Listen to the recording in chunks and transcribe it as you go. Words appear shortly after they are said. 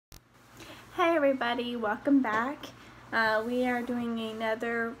Hi everybody, welcome back. We are doing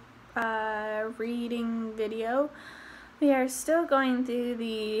another reading video. We are still going through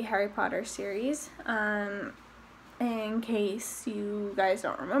the Harry Potter series. In case you guys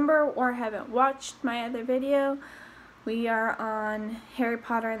don't remember or haven't watched my other video, we are on Harry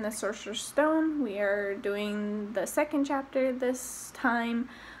Potter and the Sorcerer's Stone. We are doing the second chapter this time.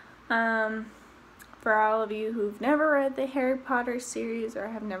 For all of you who've never read the Harry Potter series or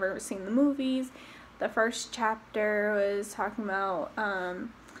have never seen the movies, the first chapter was talking about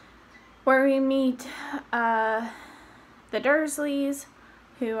where we meet the Dursleys,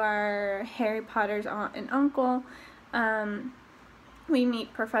 who are Harry Potter's aunt and uncle. We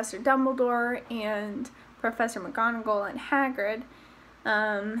meet Professor Dumbledore and Professor McGonagall and Hagrid.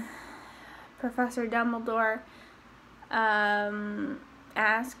 Professor Dumbledore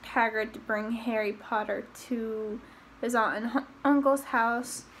asked Hagrid to bring Harry Potter to his aunt and uncle's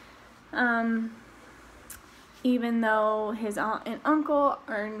house, even though his aunt and uncle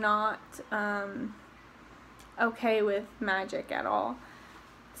are not okay with magic at all.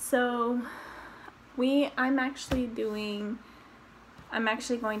 So I'm actually going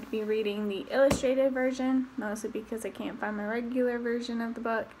to be reading the illustrated version, mostly because I can't find my regular version of the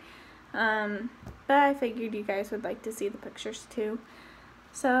book, but I figured you guys would like to see the pictures too.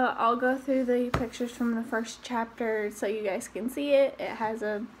 So I'll go through the pictures from the first chapter so you guys can see it. It has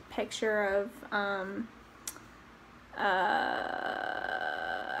a picture of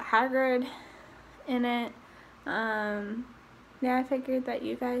Hagrid in it. Yeah, I figured that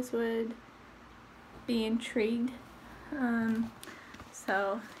you guys would be intrigued.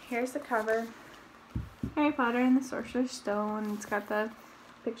 So here's the cover. Harry Potter and the Sorcerer's Stone. It's got the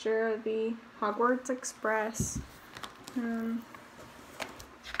picture of the Hogwarts Express.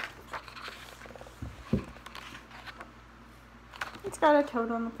 It's got a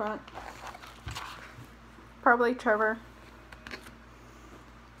toad on the front. Probably Trevor.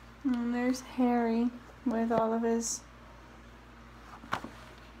 And there's Harry with all of his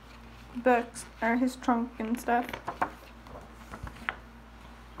books, or his trunk and stuff.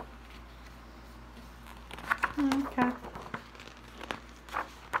 Okay.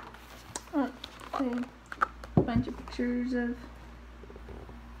 Oh, okay. A bunch of pictures of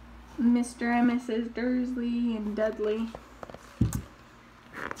Mr. and Mrs. Dursley and Dudley.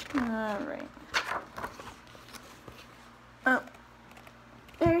 Alright. Oh.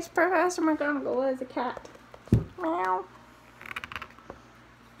 There's Professor McGonagall as a cat. Meow.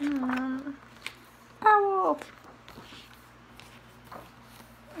 Owl.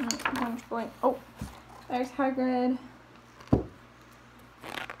 Oh, there's Hagrid.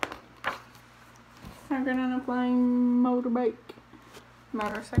 Hagrid on a flying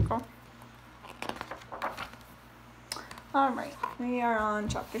motorcycle. Alright, we are on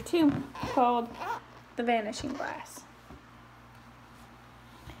chapter 2, called The Vanishing Glass.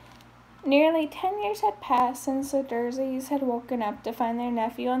 Nearly 10 years had passed since the Dursleys had woken up to find their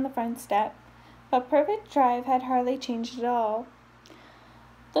nephew on the front step, but Privet Drive had hardly changed at all.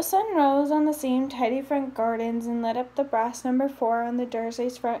 The sun rose on the same tidy front gardens and lit up the brass number 4 on the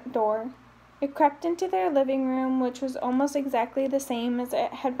Dursleys' front door. It crept into their living room, which was almost exactly the same as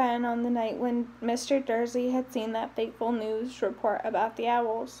it had been on the night when Mr. Dursley had seen that fateful news report about the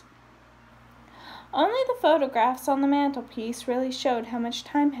owls. Only the photographs on the mantelpiece really showed how much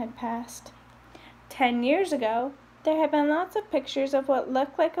time had passed. 10 years ago, there had been lots of pictures of what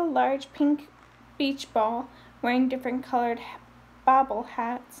looked like a large pink beach ball wearing different colored bobble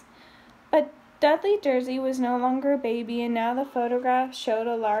hats, but Dudley Dursley was no longer a baby, and now the photograph showed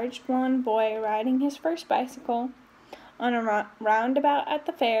a large blond boy riding his first bicycle on a roundabout at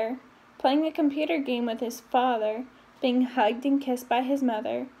the fair, playing a computer game with his father, being hugged and kissed by his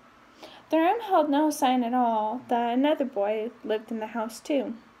mother. The room held no sign at all that another boy lived in the house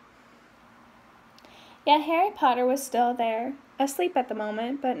too. Yet Harry Potter was still there, asleep at the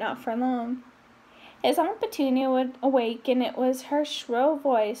moment, but not for long. His Aunt Petunia would awake, and it was her shrill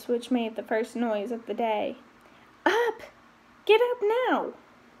voice which made the first noise of the day. "Up! Get up now!"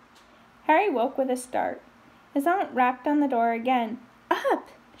 Harry woke with a start. His aunt rapped on the door again.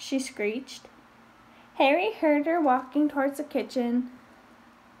 "Up!" she screeched. Harry heard her walking towards the kitchen,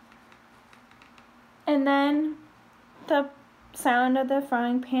 and then the sound of the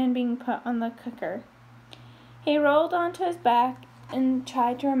frying pan being put on the cooker. He rolled onto his back and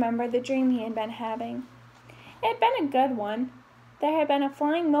tried to remember the dream he had been having. It had been a good one. There had been a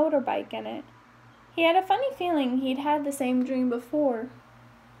flying motorbike in it. He had a funny feeling he'd had the same dream before.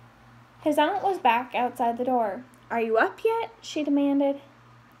 His aunt was back outside the door. "Are you up yet?" she demanded.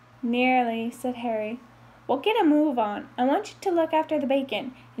 "Nearly," said Harry. Well, get a move on. I want you to look after the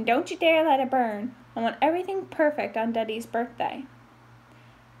bacon, and don't you dare let it burn. I want everything perfect on Dudley's birthday."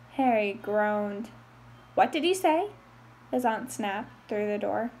 Harry groaned. "What did you say?" his aunt snapped through the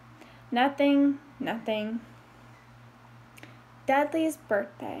door. "Nothing, nothing." Dudley's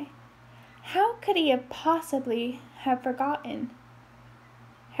birthday. How could he have possibly have forgotten?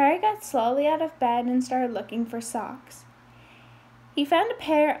 Harry got slowly out of bed and started looking for socks. He found a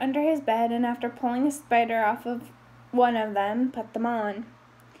pair under his bed and after pulling a spider off of one of them, put them on.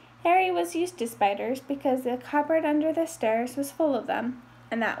 Harry was used to spiders because the cupboard under the stairs was full of them,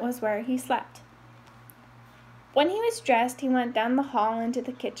 and that was where he slept. When he was dressed, he went down the hall into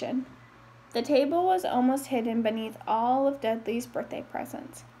the kitchen. The table was almost hidden beneath all of Dudley's birthday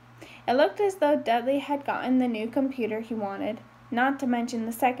presents. It looked as though Dudley had gotten the new computer he wanted, not to mention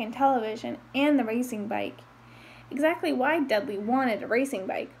the second television and the racing bike. Exactly why Dudley wanted a racing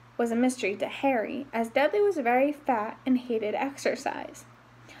bike was a mystery to Harry, as Dudley was very fat and hated exercise.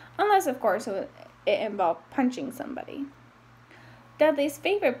 Unless, of course, it involved punching somebody. Dudley's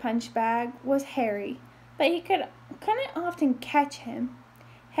favorite punch bag was Harry, but he couldn't often catch him.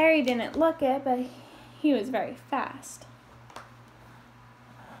 Harry didn't look it, but he was very fast.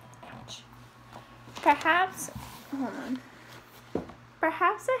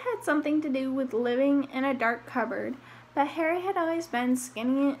 Perhaps it had something to do with living in a dark cupboard, but Harry had always been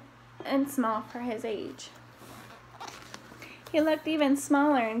skinny and small for his age. He looked even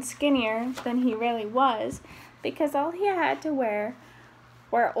smaller and skinnier than he really was, because all he had to wear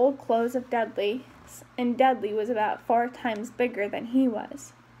were old clothes of Dudley's, and Dudley was about 4 times bigger than he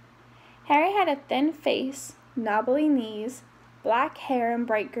was. Harry had a thin face, knobbly knees, black hair, and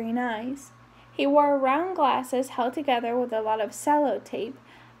bright green eyes. He wore round glasses held together with a lot of sellotape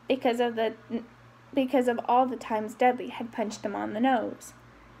because of all the times Dudley had punched him on the nose.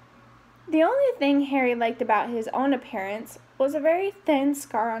 The only thing Harry liked about his own appearance was a very thin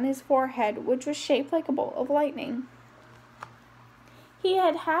scar on his forehead, which was shaped like a bolt of lightning. He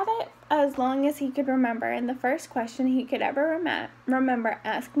had had it as long as he could remember, and the first question he could ever remember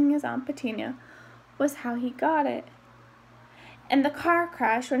asking his Aunt Petunia was how he got it. "In the car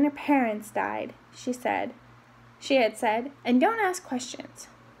crash when your parents died," she had said, "and don't ask questions."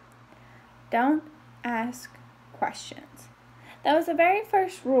 Don't ask questions. That was the very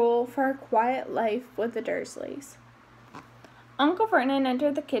first rule for a quiet life with the Dursleys. Uncle Vernon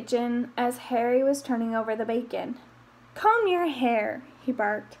entered the kitchen as Harry was turning over the bacon. "Comb your hair," he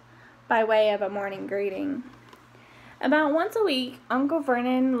barked, by way of a morning greeting. About once a week, Uncle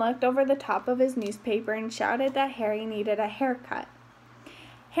Vernon looked over the top of his newspaper and shouted that Harry needed a haircut.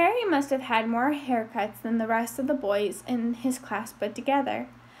 Harry must have had more haircuts than the rest of the boys in his class put together,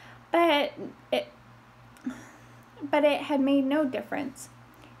 but it had made no difference.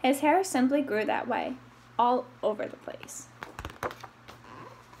 His hair simply grew that way, all over the place.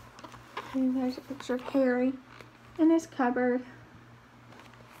 And there's a picture of Harry in his cupboard.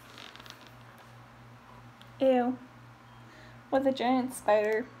 Ew. With a giant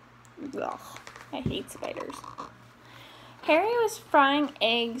spider. Ugh, I hate spiders. Harry was frying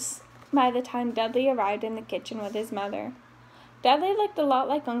eggs by the time Dudley arrived in the kitchen with his mother. Dudley looked a lot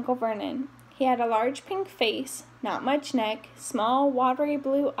like Uncle Vernon. He had a large pink face, not much neck, small watery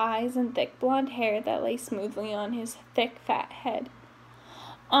blue eyes, and thick blonde hair that lay smoothly on his thick fat head.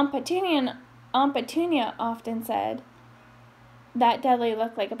 Aunt Petunia often said that Dudley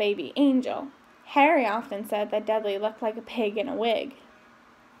looked like a baby angel. Harry often said that Dudley looked like a pig in a wig.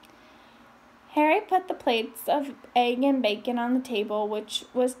 Harry put the plates of egg and bacon on the table, which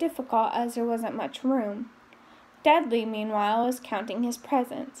was difficult as there wasn't much room. Dudley, meanwhile, was counting his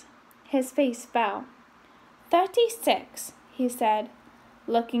presents. His face fell. 36, he said,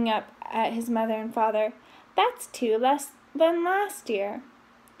 looking up at his mother and father. "That's 2 less than last year."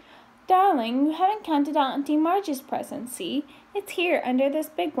 "Darling, you haven't counted Auntie Marge's present, see? It's here under this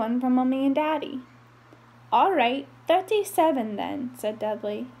big one from Mummy and Daddy." "All right, 37 then," said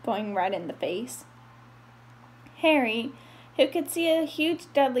Dudley, going red in the face. Harry, who could see a huge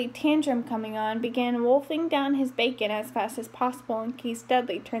Dudley tantrum coming on, began wolfing down his bacon as fast as possible in case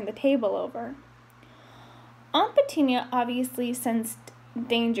Dudley turned the table over. Aunt Petunia obviously sensed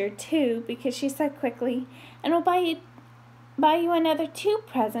danger too, because she said quickly, "And we'll buy you another 2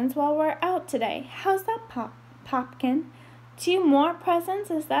 presents while we're out today. How's that, Popkin? 2 more presents,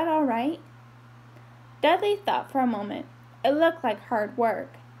 is that all right?" Dudley thought for a moment. It looked like hard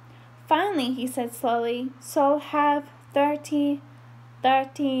work. Finally, he said slowly, "So I'll have 39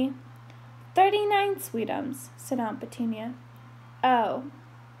 sweetums," said Aunt Petunia. "Oh,"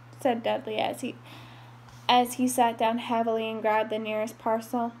 said Dudley as he sat down heavily and grabbed the nearest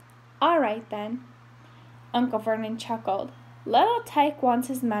parcel. "All right, then." Uncle Vernon chuckled. "Little Tyke wants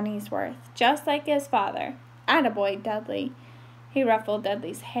his money's worth, just like his father. Attaboy, Dudley." He ruffled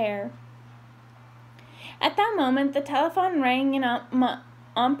Dudley's hair. At that moment, the telephone rang and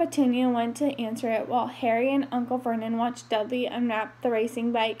Aunt Petunia went to answer it while Harry and Uncle Vernon watched Dudley unwrap the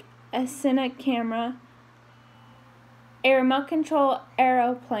racing bike, a Cine camera, a remote control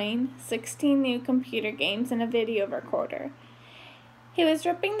aeroplane, 16 new computer games, and a video recorder. He was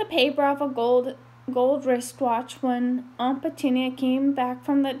ripping the paper off a gold wristwatch when Aunt Petunia came back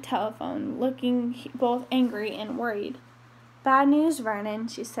from the telephone, looking both angry and worried. "Bad news, Vernon,"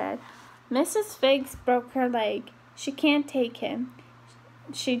 she said. "Mrs. Figgs broke her leg. She can't take him."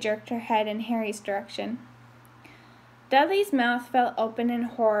 She jerked her head in Harry's direction. Dudley's mouth fell open in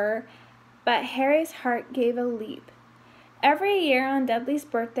horror, but Harry's heart gave a leap. Every year on Dudley's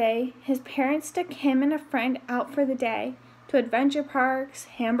birthday, his parents took him and a friend out for the day, to adventure parks,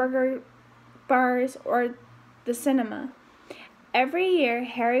 hamburger bars, or the cinema. Every year,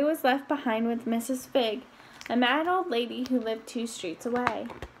 Harry was left behind with Mrs. Figg, a mad old lady who lived 2 streets away.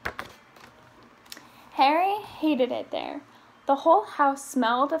 Harry hated it there. The whole house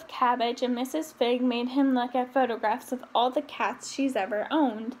smelled of cabbage, and Mrs. Figg made him look at photographs of all the cats she's ever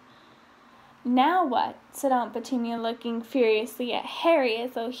owned. "Now what?" said Aunt Petunia, looking furiously at Harry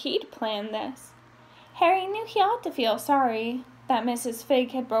as though he'd planned this. Harry knew he ought to feel sorry that Mrs.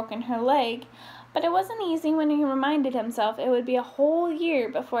 Figg had broken her leg, but it wasn't easy when he reminded himself it would be a whole year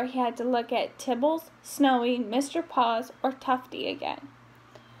before he had to look at Tibbles, Snowy, Mr. Paws, or Tufty again.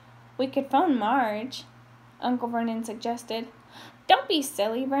 "We could phone Marge," Uncle Vernon suggested. "Don't be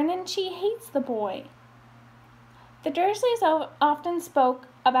silly, Vernon. She hates the boy." The Dursleys often spoke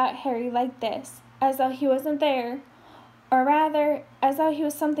about Harry like this, as though he wasn't there, or rather, as though he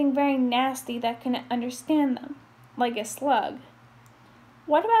was something very nasty that couldn't understand them, like a slug.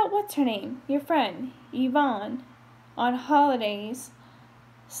 "What about what's-her-name, your friend, Yvonne, on holidays?"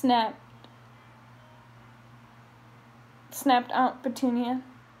 snapped Aunt Petunia.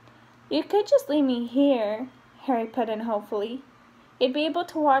 "You could just leave me here," Harry put in hopefully. "He'd be able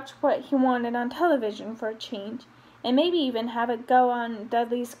to watch what he wanted on television for a change, and maybe even have it go on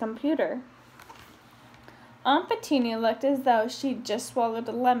Dudley's computer." Aunt Petunia looked as though she'd just swallowed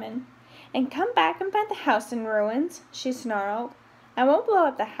a lemon. "And come back and find the house in ruins," she snarled. "I won't blow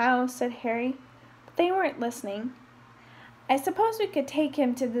up the house," said Harry, but they weren't listening. "I suppose we could take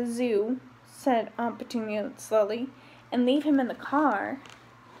him to the zoo," said Aunt Petunia slowly, "and leave him in the car."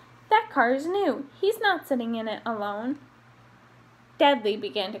 "That car's new. He's not sitting in it alone." Dudley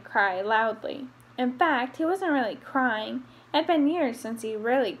began to cry loudly. In fact, he wasn't really crying. It had been years since he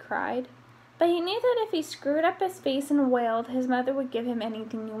really cried. But he knew that if he screwed up his face and wailed, his mother would give him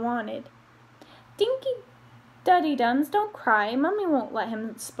anything he wanted. "Dinky Duddy Duns, don't cry. Mummy won't let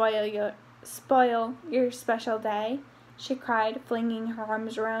him spoil your special day," she cried, flinging her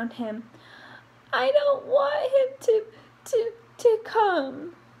arms around him. "I don't want him to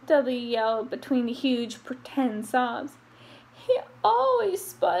come," Dudley yelled between huge pretend sobs. "He always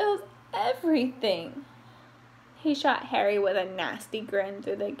spoils everything." He shot Harry with a nasty grin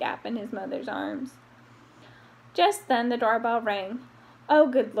through the gap in his mother's arms. Just then the doorbell rang. "Oh,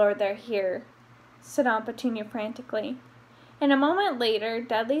 good Lord, they're here," said Aunt Petunia frantically. And a moment later,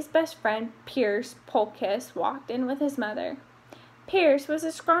 Dudley's best friend, Pierce Polkiss, walked in with his mother. Pierce was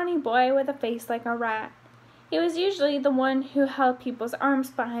a scrawny boy with a face like a rat. He was usually the one who held people's arms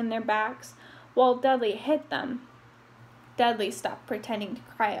behind their backs while Dudley hit them. Dudley stopped pretending to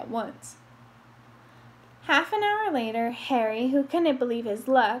cry at once. Half an hour later, Harry, who couldn't believe his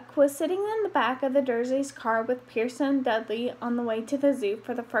luck, was sitting in the back of the Dursleys' car with Pearson and Dudley on the way to the zoo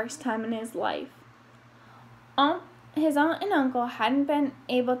for the first time in his life. His aunt and uncle hadn't been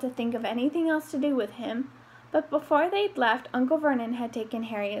able to think of anything else to do with him, but before they'd left, Uncle Vernon had taken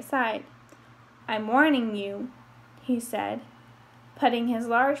Harry aside. "I'm warning you," he said, putting his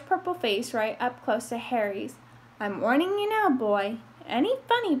large purple face right up close to Harry's. "I'm warning you now, boy. Any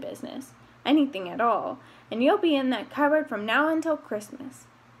funny business, anything at all, and you'll be in that cupboard from now until Christmas."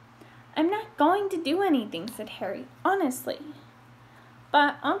 "I'm not going to do anything," said Harry, "honestly."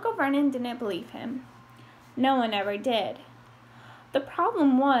 But Uncle Vernon didn't believe him. No one ever did. The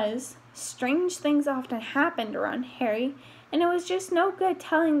problem was, strange things often happened around Harry, and it was just no good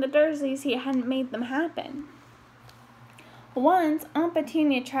telling the Dursleys he hadn't made them happen. Once, Aunt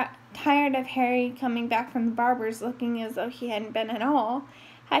Petunia, tired of Harry coming back from the barber's looking as though he hadn't been at all,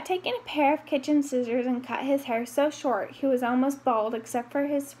 had taken a pair of kitchen scissors and cut his hair so short he was almost bald except for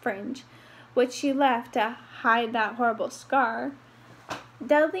his fringe, which she left to hide that horrible scar.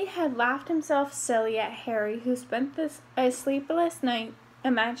 Dudley had laughed himself silly at Harry, who spent a sleepless night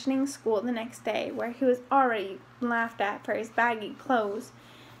imagining school the next day, where he was already laughed at for his baggy clothes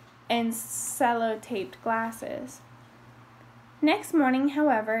and sellotaped glasses. Next morning,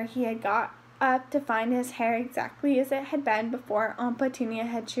 however, he had got up to find his hair exactly as it had been before Aunt Petunia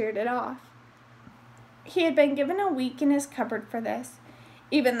had sheared it off. He had been given a week in his cupboard for this,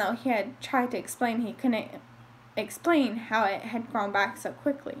 even though he had tried to explain he couldn't explain how it had grown back so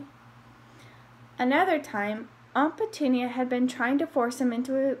quickly. Another time, Aunt Petunia had been trying to force him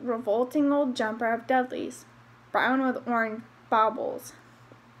into a revolting old jumper of Dudley's, brown with orange baubles.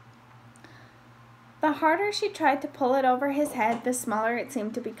 The harder she tried to pull it over his head, the smaller it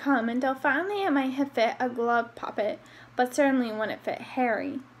seemed to become, until finally it might have fit a glove puppet, but certainly wouldn't fit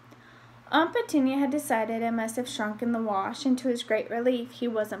Harry. Aunt Petunia had decided it must have shrunk in the wash, and to his great relief, he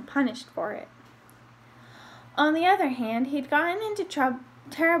wasn't punished for it. On the other hand, he'd gotten into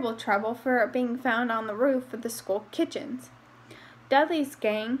terrible trouble for being found on the roof of the school kitchens. Dudley's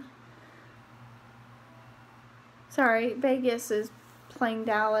gang... Vegas is playing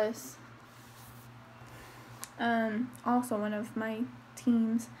Dallas. Also one of my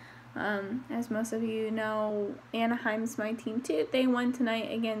teams. As most of you know, Anaheim's my team too. They won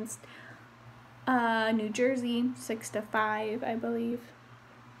tonight against New Jersey, 6-5, I believe.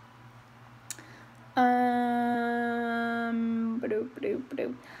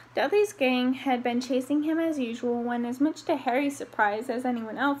 Dudley's gang had been chasing him as usual when, as much to Harry's surprise as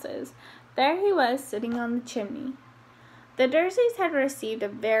anyone else's, there he was sitting on the chimney. The Dursleys had received a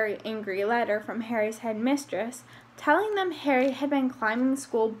very angry letter from Harry's headmistress, telling them Harry had been climbing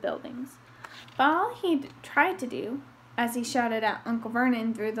school buildings. But all he'd tried to do, as he shouted at Uncle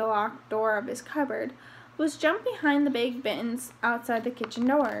Vernon through the locked door of his cupboard, was jump behind the big bins outside the kitchen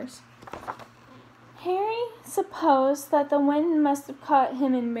doors. Harry supposed that the wind must have caught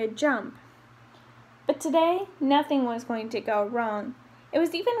him in mid-jump. But today, nothing was going to go wrong. It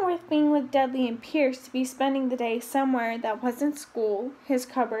was even worth being with Dudley and Pierce to be spending the day somewhere that wasn't school, his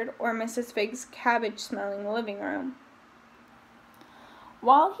cupboard, or Mrs. Figg's cabbage-smelling living room.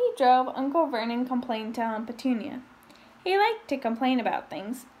 While he drove, Uncle Vernon complained to Aunt Petunia. He liked to complain about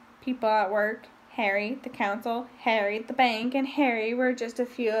things. People at work, Harry, the council, Harry, the bank, and Harry were just a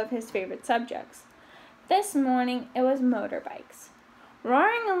few of his favorite subjects. This morning, it was motorbikes.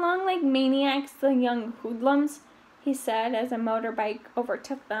 Roaring along like maniacs, the young hoodlums, he said as a motorbike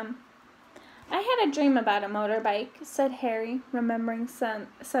overtook them. I had a dream about a motorbike, said Harry, remembering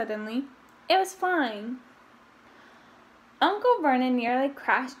suddenly. It was flying. Uncle Vernon nearly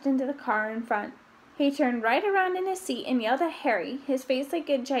crashed into the car in front. He turned right around in his seat and yelled at Harry, his face like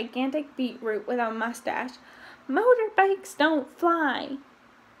a gigantic beetroot with a mustache, "Motorbikes don't fly!"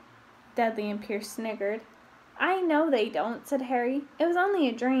 Dudley and Pierce sniggered. I know they don't, said Harry. It was only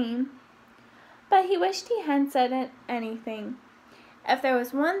a dream. But he wished he hadn't said anything. If there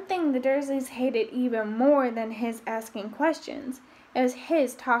was one thing the Dursleys hated even more than his asking questions, it was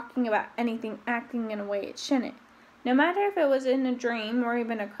his talking about anything acting in a way it shouldn't, no matter if it was in a dream or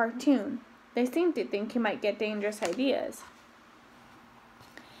even a cartoon. They seemed to think he might get dangerous ideas.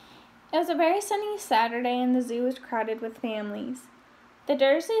 It was a very sunny Saturday, and the zoo was crowded with families. The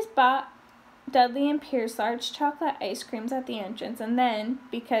Dursleys bought Dudley and Pierce large chocolate ice creams at the entrance, and then,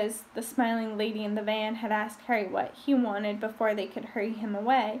 because the smiling lady in the van had asked Harry what he wanted before they could hurry him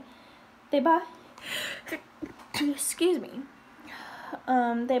away, they bought they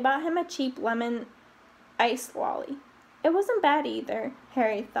bought him a cheap lemon ice lolly. It wasn't bad either,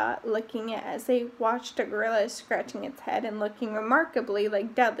 Harry thought, looking at it as they watched a gorilla scratching its head and looking remarkably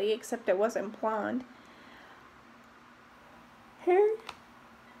like Dudley, except it wasn't blonde. Harry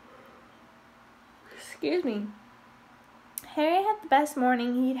had the best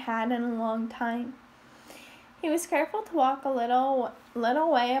morning he'd had in a long time. He was careful to walk a little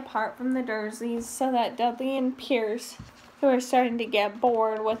way apart from the Dursleys so that Dudley and Pierce, who were starting to get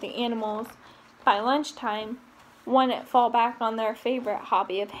bored with the animals by lunchtime, wouldn't fall back on their favorite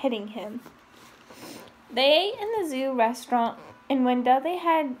hobby of hitting him. They ate in the zoo restaurant, and when Dudley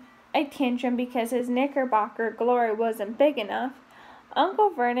had a tantrum because his Knickerbocker glory wasn't big enough, Uncle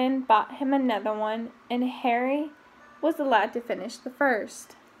Vernon bought him another one, and Harry was allowed to finish the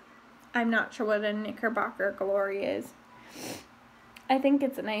first. I'm not sure what a Knickerbocker glory is. I think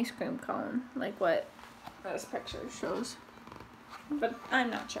it's an ice cream cone, like what this picture shows. But I'm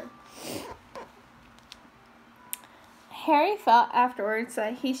not sure. Harry felt afterwards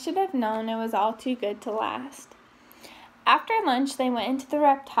that he should have known it was all too good to last. After lunch, they went into the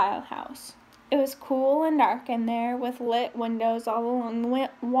reptile house. It was cool and dark in there, with lit windows all along the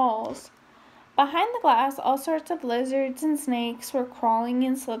walls. Behind the glass, all sorts of lizards and snakes were crawling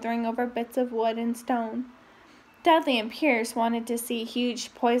and slithering over bits of wood and stone. Dudley and Pierce wanted to see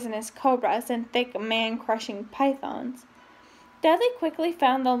huge poisonous cobras and thick man-crushing pythons. Dudley quickly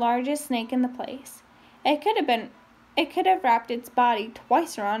found the largest snake in the place. It could have wrapped its body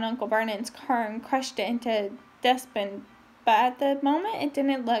twice around Uncle Vernon's car and crushed it into a dustbin, but at the moment it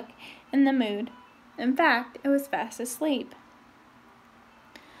didn't look in the mood. In fact, it was fast asleep.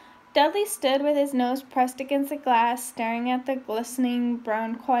 Dudley stood with his nose pressed against the glass, staring at the glistening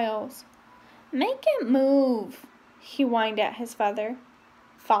brown coils. "Make it move," he whined at his father.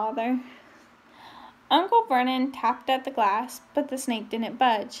 Uncle Vernon tapped at the glass, but the snake didn't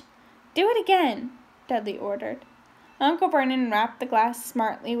budge. "Do it again," Dudley ordered. Uncle Vernon rapped the glass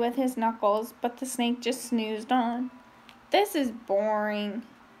smartly with his knuckles, but the snake just snoozed on. "This is boring,"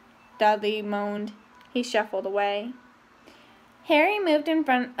 Dudley moaned. He shuffled away. Harry moved in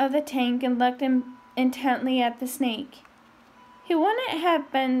front of the tank and looked intently at the snake. He wouldn't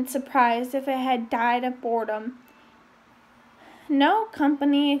have been surprised if it had died of boredom. No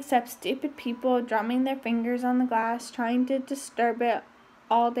company except stupid people drumming their fingers on the glass, trying to disturb it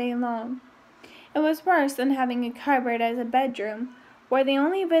all day long. It was worse than having a cupboard as a bedroom, where the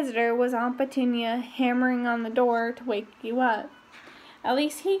only visitor was Aunt Petunia hammering on the door to wake you up. At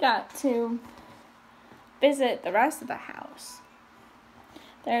least he got to visit the rest of the house.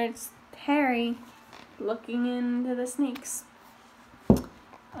 There's Harry looking into the snake's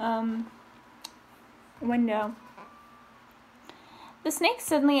window. The snake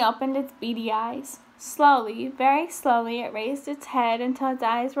suddenly opened its beady eyes. Slowly, very slowly, it raised its head until its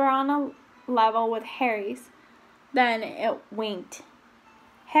eyes were on a level with Harry's. Then it winked.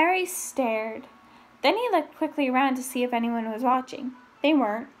 Harry stared. Then he looked quickly around to see if anyone was watching. They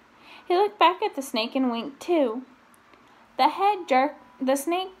weren't. He looked back at the snake and winked too. The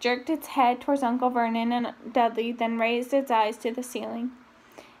snake jerked its head towards Uncle Vernon and Dudley, then raised its eyes to the ceiling.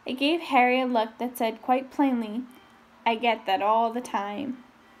 It gave Harry a look that said quite plainly, "I get that all the time."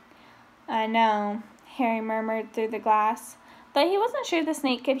 "I know," Harry murmured through the glass, but he wasn't sure the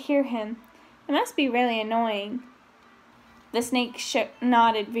snake could hear him. It must be really annoying. The snake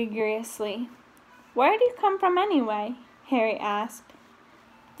nodded vigorously. "Where did you come from anyway?" Harry asked.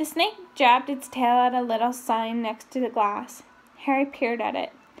 The snake jabbed its tail at a little sign next to the glass. Harry peered at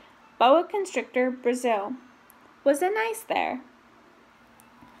it. "Boa Constrictor, Brazil." Was it nice there?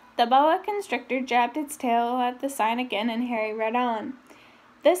 The boa constrictor jabbed its tail at the sign again, and Harry read on.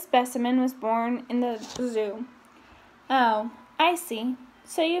 "This specimen was born in the zoo." "Oh, I see.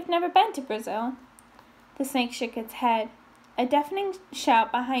 So you've never been to Brazil?" The snake shook its head. A deafening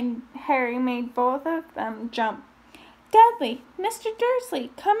shout behind Harry made both of them jump. "Dudley! Mr.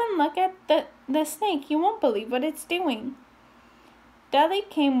 Dursley! Come and look at the snake. You won't believe what it's doing." Dudley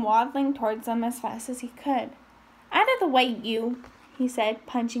came waddling towards them as fast as he could. "Out of the way, you!" he said,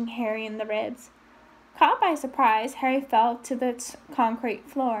 punching Harry in the ribs. Caught by surprise, Harry fell to the concrete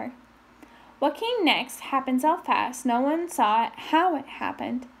floor. What came next happened so fast no one saw how it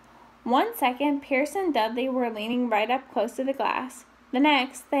happened. 1 second, Pierce and Dudley were leaning right up close to the glass. The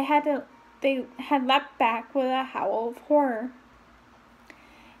next, they had leapt back with a howl of horror.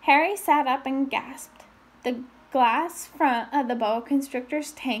 Harry sat up and gasped. The glass front of the boa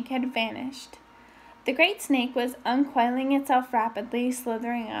constrictor's tank had vanished. The great snake was uncoiling itself rapidly,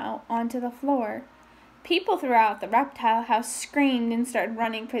 slithering out onto the floor. People throughout the reptile house screamed and started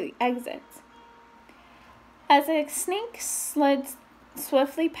running for the exits. As the snake slid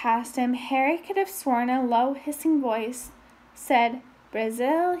swiftly past him, Harry could have sworn a low, hissing voice said,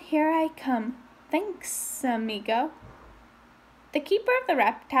 "Brazil, here I come. Thanks, amigo." The keeper of the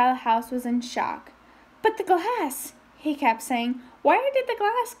reptile house was in shock. "But the glass," he kept saying. "Where did the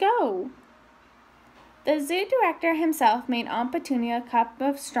glass go?" The zoo director himself made Aunt Petunia a cup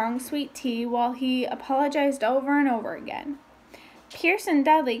of strong sweet tea while he apologized over and over again. Pierce and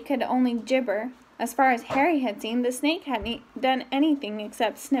Dudley could only gibber. As far as Harry had seen, the snake hadn't done anything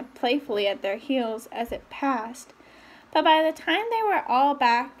except snip playfully at their heels as it passed. But by the time they were all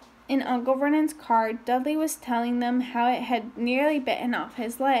back in Uncle Vernon's car, Dudley was telling them how it had nearly bitten off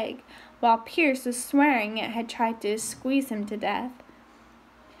his leg, while Pierce was swearing it had tried to squeeze him to death.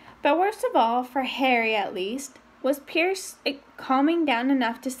 But worst of all, for Harry at least, was Pierce calming down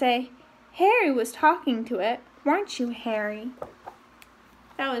enough to say, "Harry was talking to it, weren't you, Harry?"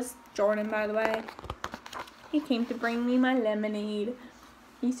 That was Jordan, by the way. He came to bring me my lemonade.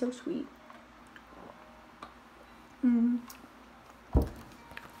 He's so sweet.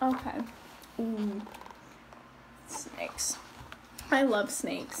 Okay. Ooh. Snakes. I love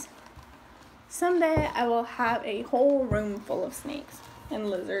snakes. Someday I will have a whole room full of snakes and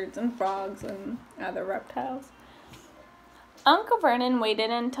lizards and frogs and other reptiles. Uncle Vernon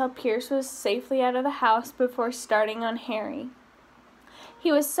waited until Pierce was safely out of the house before starting on Harry.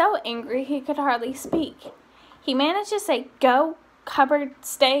 He was so angry he could hardly speak. He managed to say, "Go, cupboard,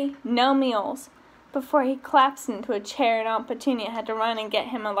 stay, no meals," before he collapsed into a chair and Aunt Petunia had to run and get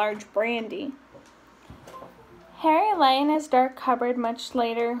him a large brandy. Harry lay in his dark cupboard much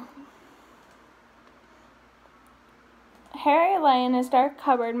later,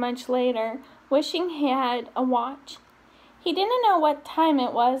 wishing he had a watch. He didn't know what time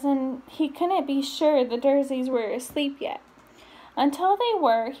it was, and he couldn't be sure the Dursleys were asleep yet. Until they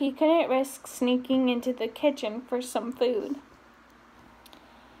were, he couldn't risk sneaking into the kitchen for some food.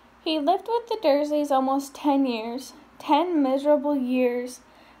 He lived with the Dursleys almost 10 years, 10 miserable years,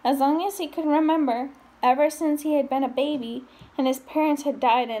 as long as he could remember, ever since he had been a baby and his parents had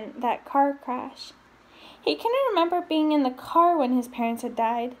died in that car crash. He couldn't remember being in the car when his parents had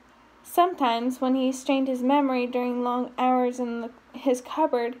died. Sometimes, when he strained his memory during long hours in his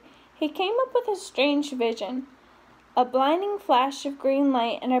cupboard, he came up with a strange vision, a blinding flash of green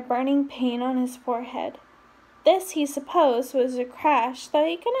light and a burning pain on his forehead. This, he supposed, was a crash, though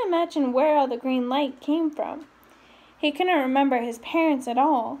he couldn't imagine where all the green light came from. He couldn't remember his parents at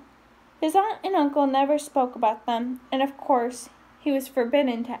all. His aunt and uncle never spoke about them, and of course, he was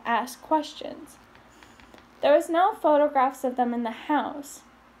forbidden to ask questions. There was no photographs of them in the house.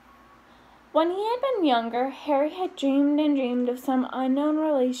 When he had been younger, Harry had dreamed and dreamed of some unknown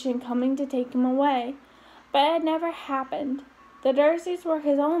relation coming to take him away, but it had never happened. The Dursleys were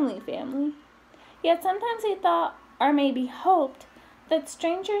his only family. Yet sometimes he thought, or maybe hoped, that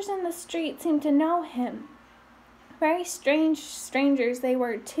strangers in the street seemed to know him. Very strange strangers they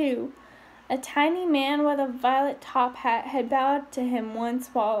were, too. A tiny man with a violet top hat had bowed to him once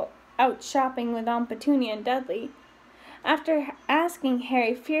while out shopping with Aunt Petunia and Dudley. After asking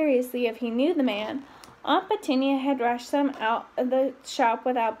Harry furiously if he knew the man, Aunt Petunia had rushed them out of the shop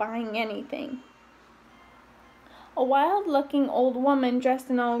without buying anything. A wild-looking old woman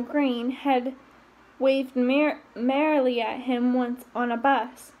dressed in all green had waved merrily at him once on a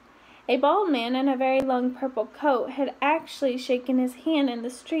bus. A bald man in a very long purple coat had actually shaken his hand in the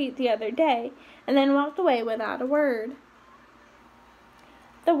street the other day and then walked away without a word.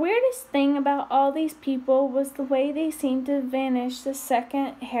 The weirdest thing about all these people was the way they seemed to vanish the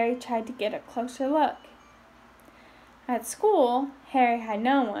second Harry tried to get a closer look. At school, Harry had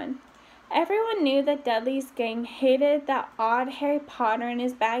no one. Everyone knew that Dudley's gang hated that odd Harry Potter in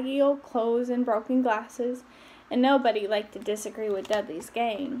his baggy old clothes and broken glasses, and nobody liked to disagree with Dudley's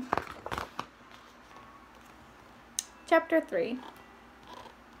gang. Chapter 3.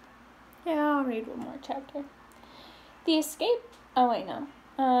 Yeah, I'll read one more chapter.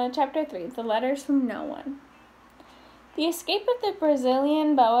 Chapter 3. The Letters from No One. The escape of the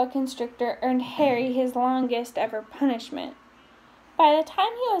Brazilian boa constrictor earned Harry his longest ever punishment. By the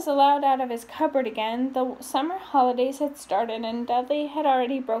time he was allowed out of his cupboard again, the summer holidays had started, and Dudley had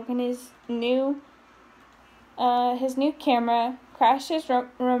already broken his new camera, crashed his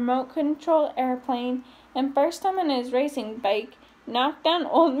remote-control airplane, and first time on his racing bike, knocked down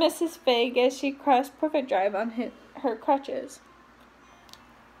old Mrs. Figg as she crossed Privet Drive on her crutches.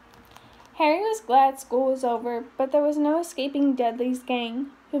 Harry was glad school was over, but there was no escaping Dudley's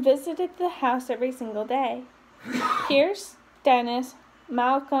gang, who visited the house every single day. Pierce, Dennis,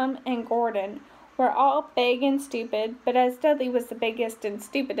 Malcolm, and Gordon were all big and stupid, but as Dudley was the biggest and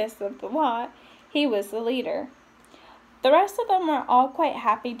stupidest of the lot, he was the leader. The rest of them were all quite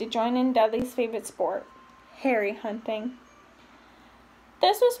happy to join in Dudley's favorite sport, Harry hunting.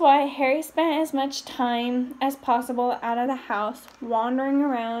 This was why Harry spent as much time as possible out of the house, wandering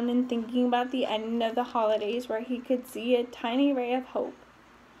around and thinking about the end of the holidays where he could see a tiny ray of hope.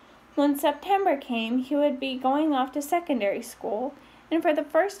 When September came, he would be going off to secondary school, and for the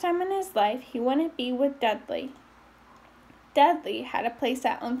first time in his life, he wouldn't be with Dudley. Dudley had a place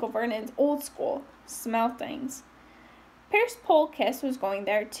at Uncle Vernon's old school, Smeltings. Pierce Polkiss was going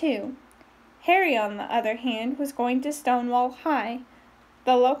there too. Harry, on the other hand, was going to Stonewall High,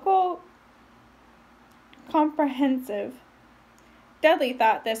 the local comprehensive. Dudley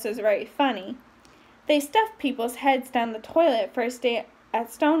thought this was very funny. They stuffed people's heads down the toilet first day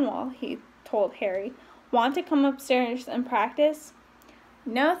at Stonewall, he told Harry. Want to come upstairs and practice?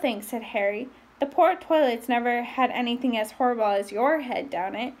 No thanks, said Harry. The poor toilet's never had anything as horrible as your head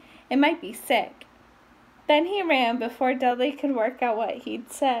down it. It might be sick. Then he ran before Dudley could work out what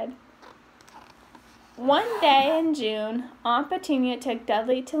he'd said. One day in June, Aunt Petunia took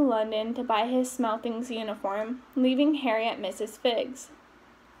Dudley to London to buy his Smeltings uniform, leaving Harry at Mrs. Figg's.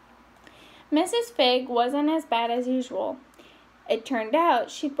 Mrs. Figg wasn't as bad as usual. It turned out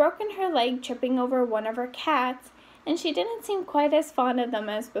she'd broken her leg tripping over one of her cats, and she didn't seem quite as fond of them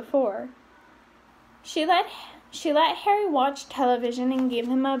as before. She let Harry watch television and gave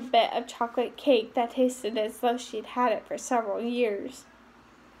him a bit of chocolate cake that tasted as though she'd had it for several years.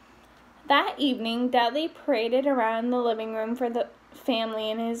 That evening, Dudley paraded around the living room for the family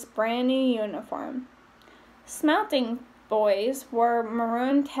in his brand new uniform. Smelting boys wore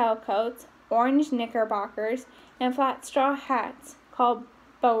maroon tailcoats, orange knickerbockers, and flat straw hats called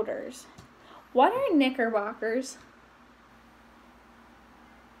boaters. What are knickerbockers?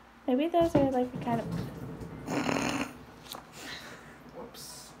 Maybe those are like a kind of...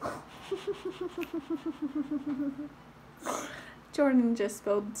 Whoops. Jordan just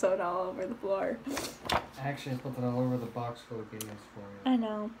spilled soda all over the floor. Actually, I spilled it all over the box full of games for you. I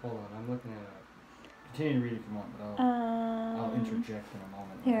know. Hold on, I'm looking it up. Continue to read if you want, but I'll interject in a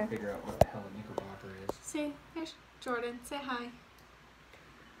moment and figure out what the hell a knickerbocker is. See, here's Jordan. Say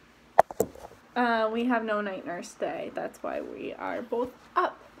hi. We have no night nurse today. That's why we are both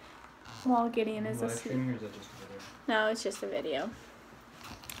up while Gideon is Live asleep. streaming, or is that just a video? No, it's just a video.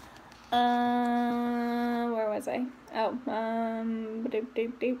 Where was I? Oh,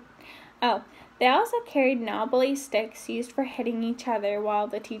 they also carried knobbly sticks used for hitting each other while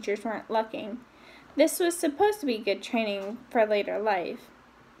the teachers weren't looking. This was supposed to be good training for later life.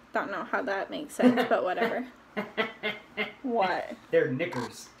 Don't know how that makes sense, but whatever. What? They're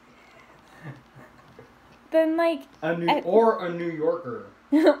knickers. Then, like... Or a New Yorker.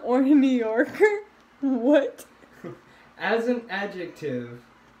 Or a New Yorker? What? As an adjective...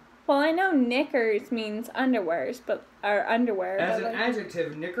 Well, I know knickers means underwears, or underwear. As an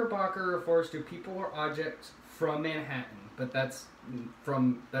adjective, knickerbocker refers to people or objects from Manhattan, but that's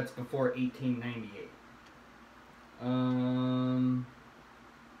before 1898.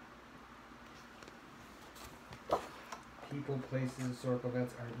 People, places, historical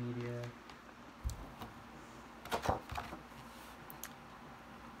events, art, media.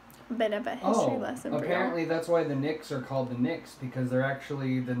 Bit of a history lesson. Apparently that's why the Knicks are called the Knicks, because they're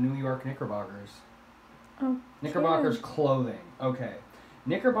actually the New York Knickerbockers. Oh. Knickerbockers clothing. Okay.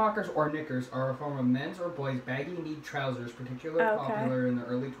 Knickerbockers or knickers are a form of men's or boys' baggy knee trousers, particularly popular in the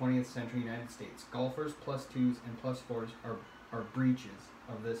early 20th century United States. Golfers plus twos and plus fours are breeches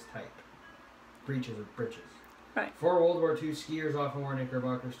of this type. Breeches or breeches. Right. Before World War II, skiers often wore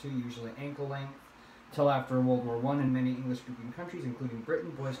knickerbockers too, usually ankle length. Till after World War I, in many English-speaking countries, including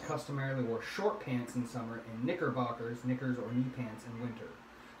Britain, boys customarily wore short pants in summer and knickers or knee pants in winter.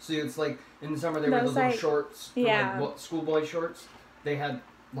 So it's like, in the summer they wear those little shorts, like schoolboy shorts. They had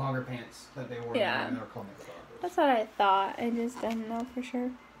longer pants that they wore and they were called knickerbockers. That's what I thought. I just didn't know for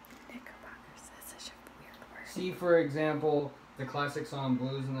sure. Knickerbockers, that's such a weird word. See, for example, the classic song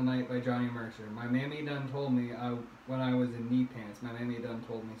Blues in the Night by Johnny Mercer. My mammy done told me when I was in knee pants. My mammy done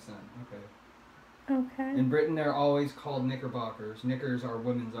told me, son. Okay. Okay. In Britain, they're always called knickerbockers. Knickers are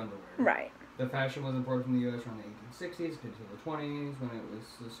women's underwear. Right. The fashion was imported from the U.S. around the 1860s until the 20s, when it was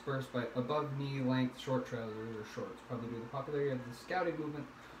dispersed by above-knee-length short trousers or shorts, probably due to the popularity of the Scouting movement,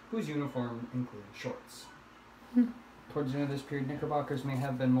 whose uniform included shorts. Towards the end of this period, knickerbockers may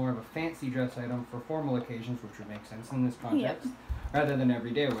have been more of a fancy dress item for formal occasions, which would make sense in this context, rather than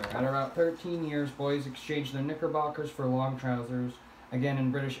everyday wear. At about 13 years, boys exchanged their knickerbockers for long trousers. Again,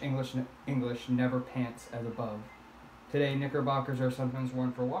 in British English, never pants as above. Today, knickerbockers are sometimes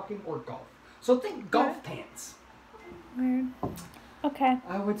worn for walking or golf. So think golf pants. Weird. Okay.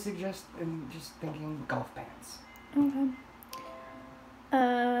 I would suggest just thinking golf pants. Okay.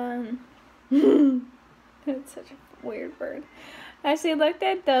 That's such a weird word. As he looked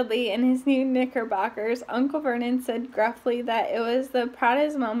at Dudley in his new knickerbockers, Uncle Vernon said gruffly that it was the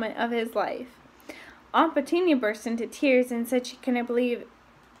proudest moment of his life. Aunt Petunia burst into tears and said she couldn't believe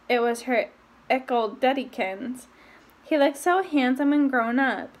it was her ickle Duddykins. He looked so handsome and grown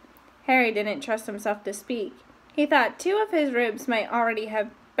up. Harry didn't trust himself to speak. He thought 2 of his ribs might already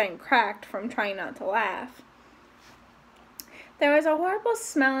have been cracked from trying not to laugh. There was a horrible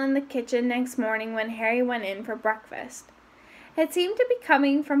smell in the kitchen next morning when Harry went in for breakfast. It seemed to be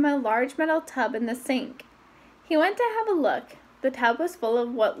coming from a large metal tub in the sink. He went to have a look. The tub was full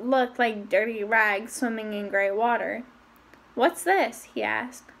of what looked like dirty rags swimming in gray water. "What's this?" he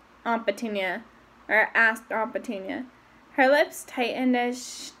asked Aunt Petunia. Her lips tightened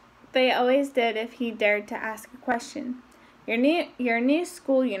as they always did if he dared to ask a question. Your new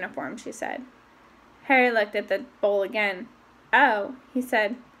school uniform," she said. Harry looked at the bowl again. "Oh," he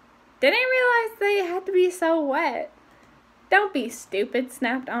said. "Didn't realize they had to be so wet." "Don't be stupid,"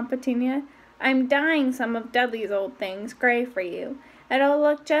 snapped Aunt Petunia. "I'm dyeing some of Dudley's old things gray for you. It'll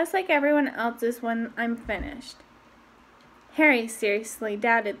look just like everyone else's when I'm finished." Harry seriously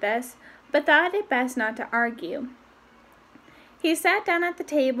doubted this, but thought it best not to argue. He sat down at the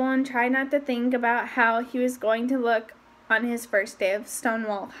table and tried not to think about how he was going to look on his first day of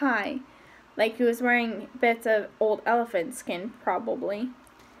Stonewall High, like he was wearing bits of old elephant skin, probably.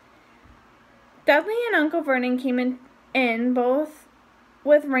 Dudley and Uncle Vernon came in both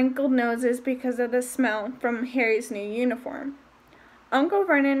with wrinkled noses because of the smell from Harry's new uniform. Uncle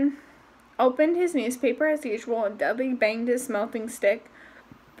Vernon opened his newspaper as usual, and Dudley banged his smelting stick,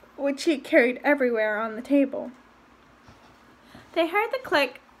 which he carried everywhere, on the table. They heard the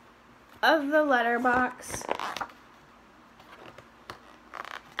click of the letterbox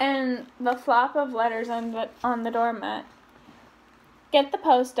and the flop of letters on the doormat. "Get the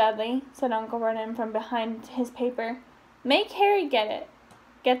post, Dudley," said Uncle Vernon from behind his paper. "Make Harry get it.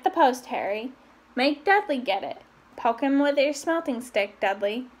 Get the post, Harry. Make Dudley get it. Poke him with your smelting stick,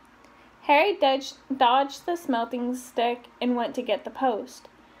 Dudley." Harry dodged the smelting stick and went to get the post.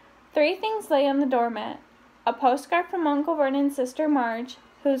 3 things lay on the doormat. A postcard from Uncle Vernon's sister Marge,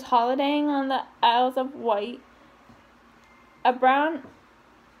 who was holidaying on the Isles of Wight, a brown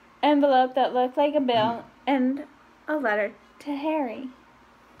envelope that looked like a bill, and a letter to Harry.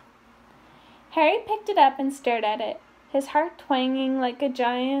 Harry picked it up and stared at it, his heart twanging like a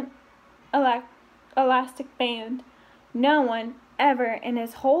giant elastic band. No one ever in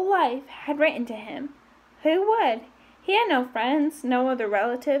his whole life had written to him. Who would? He had no friends, no other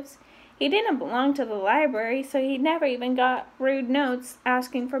relatives. He didn't belong to the library, so he never even got rude notes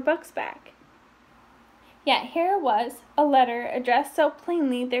asking for books back. Yet here it was, a letter addressed so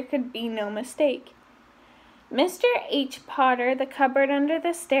plainly there could be no mistake. Mr. H. Potter, The Cupboard Under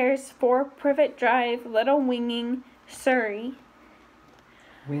the Stairs, 4 Privet Drive, Little Whinging, Surrey.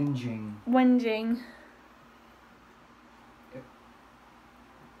 Whinging.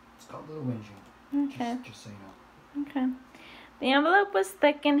 It's called Little Whinging. Okay. Just so you know. Okay. The envelope was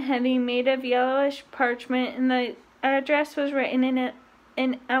thick and heavy, made of yellowish parchment, and the address was written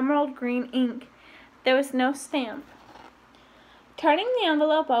in emerald green ink. There was no stamp. Turning the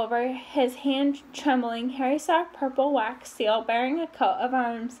envelope over, his hand trembling, Harry saw a purple wax seal bearing a coat of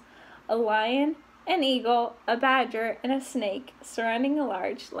arms, a lion, an eagle, a badger, and a snake, surrounding a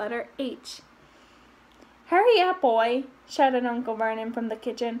large letter H. "Hurry up, boy," shouted Uncle Vernon from the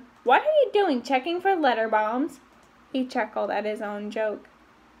kitchen. "What are you doing, checking for letter bombs?" He chuckled at his own joke.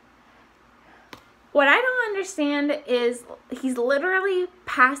 What I don't understand is he's literally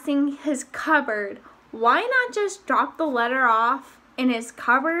passing his cupboard. Why not just drop the letter off in his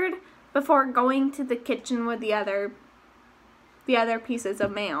cupboard before going to the kitchen with the other pieces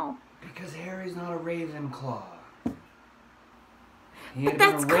of mail? Because Harry's not a Ravenclaw. But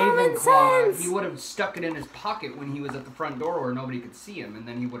that's common sense. He would have stuck it in his pocket when he was at the front door where nobody could see him, and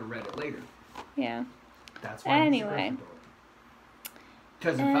then he would have read it later. Yeah. That's why Anyway.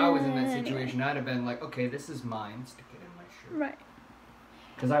 Because if I was in that situation, I'd have been like, okay, this is mine. Stick it in my shirt. Right.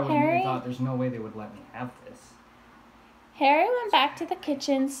 Because I would have thought there's no way they would let me have this. Harry went back to the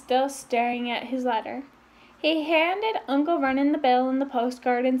kitchen, still staring at his letter. He handed Uncle Vernon the bill and the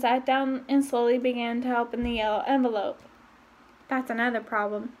postcard and sat down and slowly began to open the yellow envelope. That's another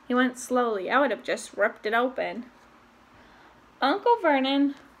problem. He went slowly. I would have just ripped it open. Uncle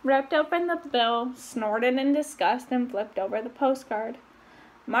Vernon ripped open the bill, snorted in disgust, and flipped over the postcard.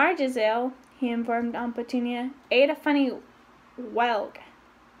 "Marge is ill," he informed Aunt Petunia. "Ate a funny whelk."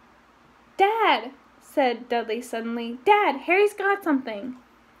 "Dad," said Dudley suddenly. "Dad, Harry's got something."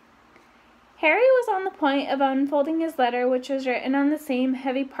 Harry was on the point of unfolding his letter, which was written on the same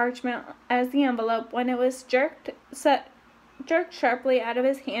heavy parchment as the envelope, when it was jerked sharply out of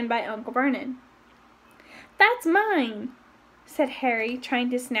his hand by Uncle Vernon. "That's mine," said Harry, trying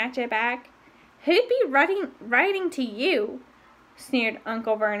to snatch it back. "Who'd be writing to you?" sneered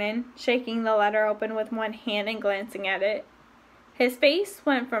Uncle Vernon, shaking the letter open with one hand and glancing at it. His face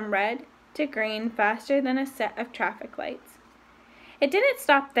went from red to green faster than a set of traffic lights. It didn't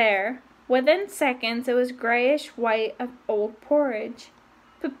stop there. Within seconds, it was grayish-white of old porridge.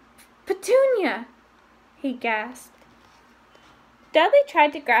 "Petunia!" he gasped. Dudley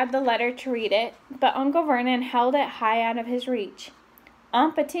tried to grab the letter to read it, but Uncle Vernon held it high out of his reach.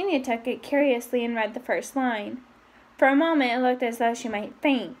 Aunt Petunia took it curiously and read the first line. For a moment, it looked as though she might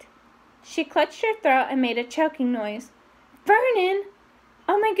faint. She clutched her throat and made a choking noise. "Vernon!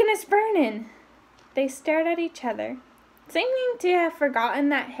 Oh my goodness, Vernon!" They stared at each other, seeming to have forgotten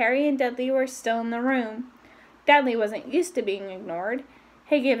that Harry and Dudley were still in the room. Dudley wasn't used to being ignored.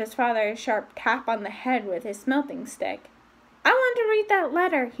 He gave his father a sharp tap on the head with his smelting stick. "I want to read that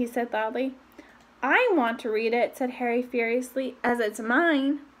letter," he said loudly. "I want to read it," said Harry furiously, "as it's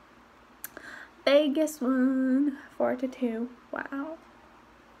mine." Vegas won 4-2. Wow.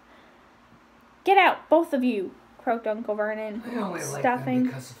 "Get out, both of you," croaked Uncle Vernon, I only stuffing. like them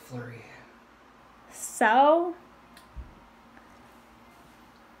because of Flurry. So?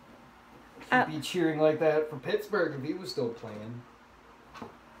 He'd be cheering like that for Pittsburgh if he was still playing.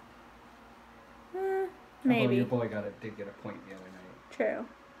 Maybe. Although your boy did get a point the other night. True.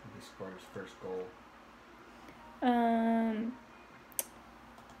 He scored his first goal.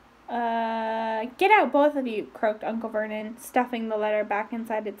 Get out, both of you, croaked Uncle Vernon, stuffing the letter back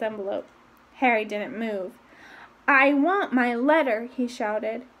inside its envelope. Harry didn't move. I want my letter, he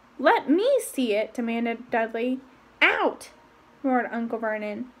shouted. Let me see it, demanded Dudley. Out, roared Uncle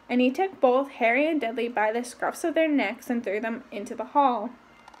Vernon, and he took both Harry and Dudley by the scruffs of their necks and threw them into the hall,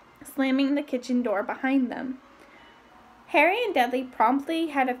 slamming the kitchen door behind them. Harry and Dudley promptly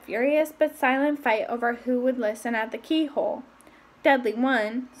had a furious but silent fight over who would listen at the keyhole. Dudley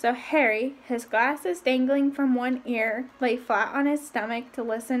won, so Harry, his glasses dangling from one ear, lay flat on his stomach to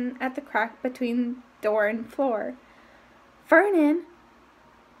listen at the crack between door and floor. Vernon,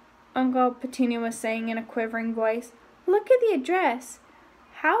 Uncle Petunia was saying in a quivering voice, look at the address.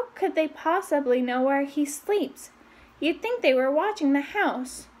 How could they possibly know where he sleeps? You'd think they were watching the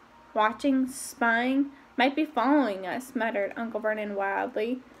house. Watching, spying, might be following us, muttered Uncle Vernon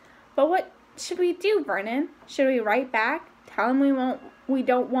wildly. But what should we do, Vernon? Should we write back? Tell him we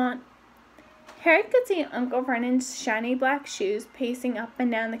don't want. Harry could see Uncle Vernon's shiny black shoes pacing up and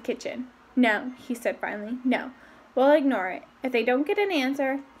down the kitchen. No, he said finally. No. We'll ignore it. If they don't get an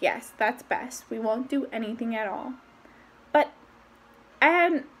answer, yes, that's best. We won't do anything at all. But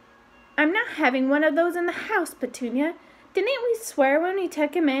I'm not having one of those in the house, Petunia. Didn't we swear when we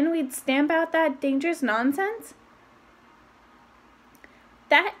took him in we'd stamp out that dangerous nonsense?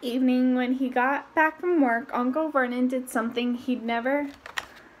 That evening, when he got back from work, Uncle Vernon did something he'd never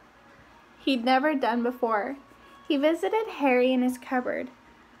done before. He visited Harry in his cupboard.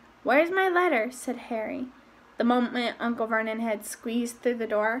 Where's my letter? Said Harry. The moment Uncle Vernon had squeezed through the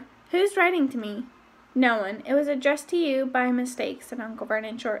door. Who's writing to me? No one. It was addressed to you by mistake, said Uncle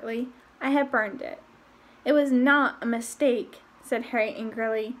Vernon shortly. I have burned it. It was not a mistake, said Harry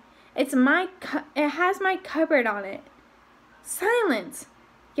angrily. It has my cupboard on it. Silence!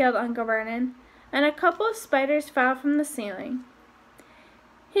 Yelled Uncle Vernon, and a couple of spiders fell from the ceiling.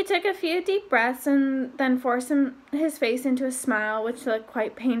 He took a few deep breaths and then forced his face into a smile which looked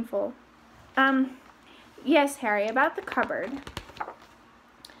quite painful. Yes, Harry, about the cupboard.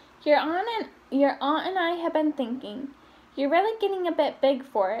 Your aunt and I have been thinking. You're really getting a bit big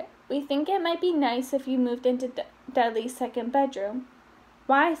for it. We think it might be nice if you moved into Dudley's second bedroom.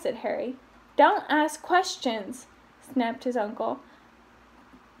 Why? Said Harry. Don't ask questions, snapped his uncle.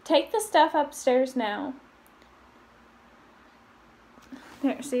 Take the stuff upstairs now.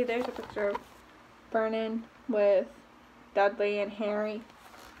 There, see, there's a picture of Vernon with Dudley and Harry.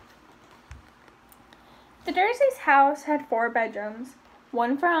 The Dursleys' house had 4 bedrooms,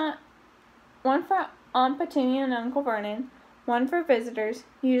 one for Aunt Petunia and Uncle Vernon, one for visitors,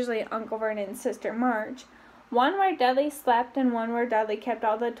 usually Uncle Vernon's sister Marge, one where Dudley slept, and one where Dudley kept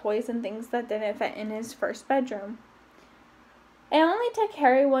all the toys and things that didn't fit in his first bedroom. It only took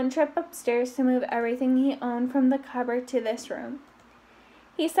Harry one trip upstairs to move everything he owned from the cupboard to this room.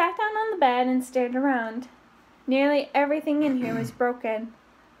 He sat down on the bed and stared around. Nearly everything in here was broken.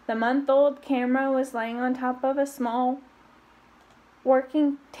 The month-old camera was laying on top of a small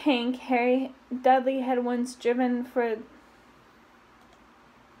working tank Dudley had once driven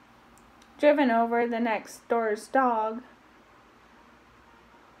over the next door's dog.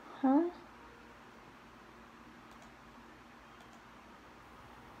 Huh?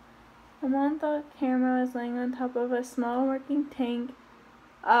 A month-old camera was laying on top of a small working tank.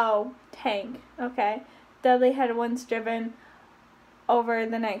 Oh, tank. Okay. Dudley had once driven over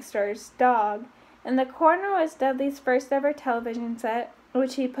the next door's dog. In the corner was Dudley's first ever television set,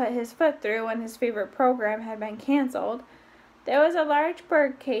 which he put his foot through when his favorite program had been canceled. There was a large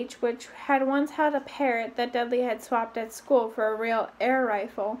bird cage which had once held a parrot that Dudley had swapped at school for a real air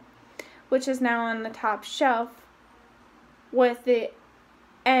rifle, which is now on the top shelf with the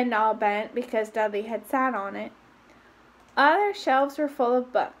end all bent because Dudley had sat on it. Other shelves were full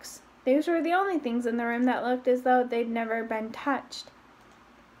of books. These were the only things in the room that looked as though they'd never been touched.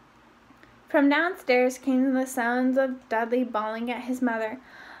 From downstairs came the sounds of Dudley bawling at his mother.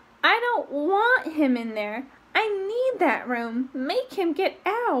 I don't want him in there. I need that room. Make him get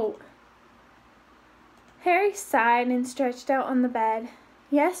out. Harry sighed and stretched out on the bed.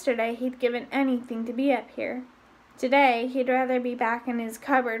 Yesterday he'd given anything to be up here. Today he'd rather be back in his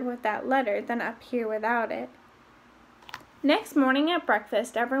cupboard with that letter than up here without it. Next morning at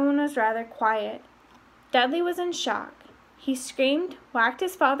breakfast, everyone was rather quiet. Dudley was in shock. He screamed, whacked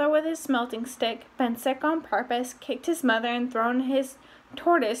his father with his smelting stick, been sick on purpose, kicked his mother, and thrown his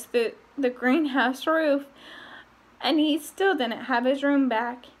tortoise through the greenhouse roof, and he still didn't have his room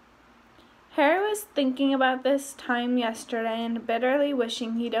back. Harry was thinking about this time yesterday and bitterly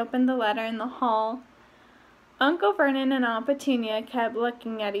wishing he'd opened the letter in the hall. Uncle Vernon and Aunt Petunia kept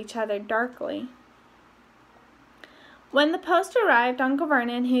looking at each other darkly. When the post arrived, Uncle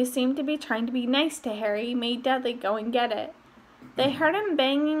Vernon, who seemed to be trying to be nice to Harry, made Dudley go and get it. They heard him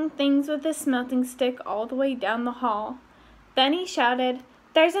banging things with his smelting stick all the way down the hall. Then he shouted,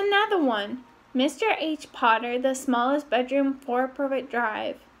 "There's another one! Mr. H. Potter, the smallest bedroom, 4 Privet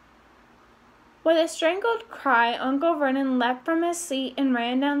Drive." With a strangled cry, Uncle Vernon leapt from his seat and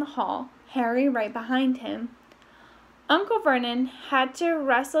ran down the hall, Harry right behind him. Uncle Vernon had to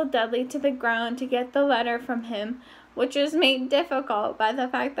wrestle Dudley to the ground to get the letter from him, which was made difficult by the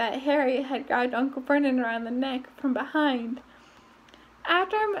fact that Harry had grabbed Uncle Vernon around the neck from behind.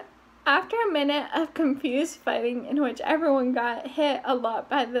 After a minute of confused fighting in which everyone got hit a lot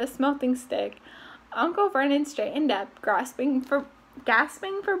by the smelting stick, Uncle Vernon straightened up, gasping for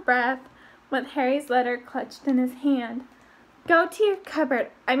breath, with Harry's letter clutched in his hand. "Go to your cupboard,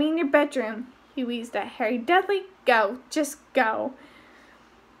 your bedroom," he wheezed at Harry. "Dudley, go, just go."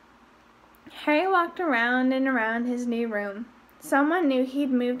 Harry walked around and around his new room. Someone knew he'd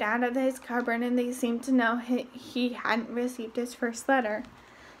moved out of his cupboard, and they seemed to know he hadn't received his first letter.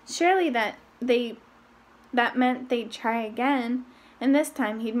 Surely that meant they'd try again, and this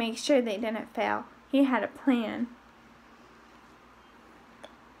time he'd make sure they didn't fail. He had a plan.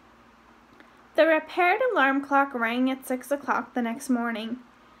 The repaired alarm clock rang at 6 o'clock the next morning.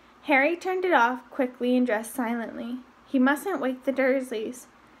 Harry turned it off quickly and dressed silently. He mustn't wake the Dursleys.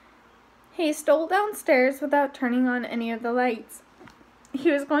 He stole downstairs without turning on any of the lights.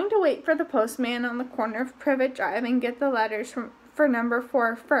 He was going to wait for the postman on the corner of Privet Drive and get the letters for number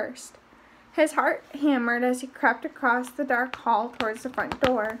 4 first. His heart hammered as he crept across the dark hall towards the front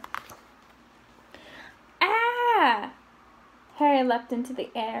door. "Ah!" Harry leapt into the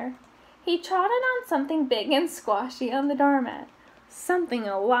air. He trotted on something big and squashy on the doormat. Something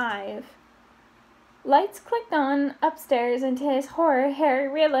alive. Lights clicked on upstairs, and to his horror, Harry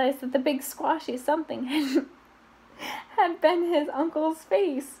realized that the big squashy something had been his uncle's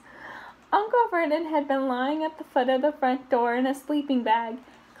face. Uncle Vernon had been lying at the foot of the front door in a sleeping bag,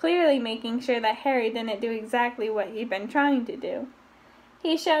 clearly making sure that Harry didn't do exactly what he'd been trying to do.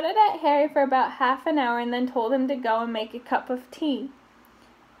 He shouted at Harry for about half an hour and then told him to go and make a cup of tea.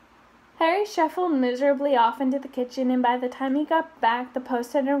 Harry shuffled miserably off into the kitchen, and by the time he got back, the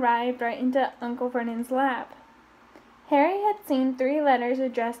post had arrived right into Uncle Vernon's lap. Harry had seen 3 letters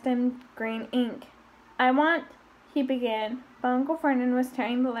addressed in green ink. "I want," he began, but Uncle Vernon was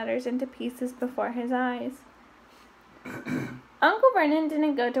tearing the letters into pieces before his eyes. Uncle Vernon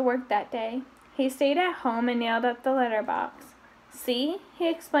didn't go to work that day. He stayed at home and nailed up the letter box. "See," he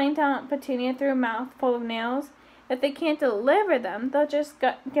explained to Aunt Petunia through a mouth full of nails, "if they can't deliver them, they'll just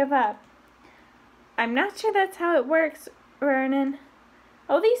give up." "I'm not sure that's how it works, Vernon."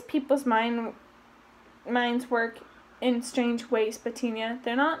 "Oh, these people's minds work in strange ways, Petunia.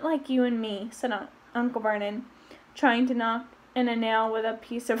 They're not like you and me," said Uncle Vernon, trying to knock in a nail with a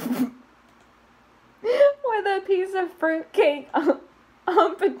piece of fruit cake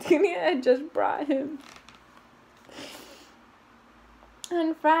Aunt Petunia had just brought him.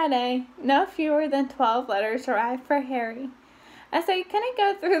 On Friday, no fewer than 12 letters arrived for Harry. As they couldn't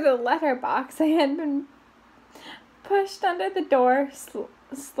go through the letter box, they had been pushed under the door,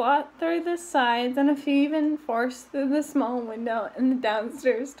 slot through the sides, and a few even forced through the small window in the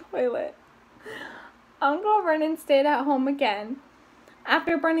downstairs toilet. Uncle Vernon stayed at home again.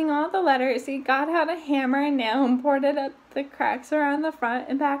 After burning all the letters, he got out a hammer and nail and boarded up the cracks around the front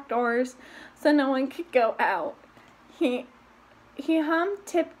and back doors so no one could go out. He hummed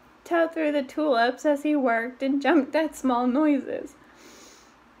tiptoe through the tulips as he worked and jumped at small noises.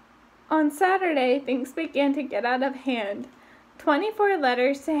 On Saturday, things began to get out of hand. 24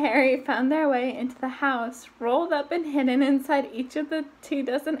 letters to Harry found their way into the house, rolled up and hidden inside each of the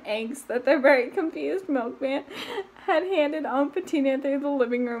 24 eggs that the very confused milkman had handed Aunt Petunia through the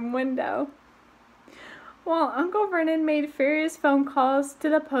living room window. While Uncle Vernon made furious phone calls to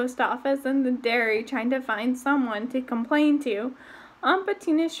the post office and the dairy trying to find someone to complain to, Aunt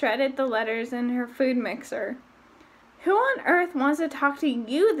Petunia shredded the letters in her food mixer. "Who on earth wants to talk to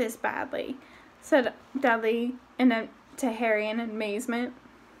you this badly?" said Dudley to Harry in amazement.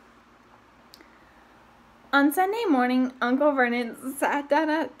 On Sunday morning, Uncle Vernon sat down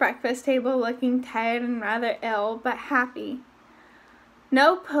at the breakfast table looking tired and rather ill, but happy.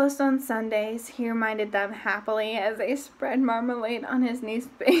 No post on Sundays, he reminded them happily as they spread marmalade on his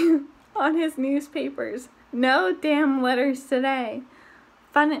newspapers. No damn letters today.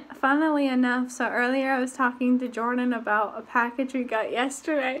 Funnily enough, so earlier I was talking to Jordan about a package we got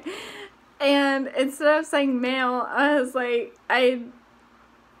yesterday, and instead of saying mail, I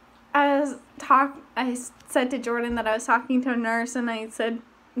said to Jordan that I was talking to a nurse, and I said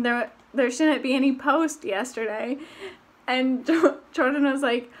there shouldn't be any post yesterday, and Jordan was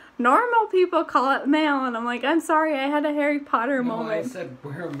like, normal people call it mail, and I'm like, I'm sorry, I had a Harry Potter moment. I said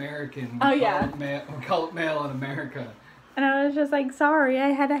we're American. We call it mail in America. And I was just like, sorry,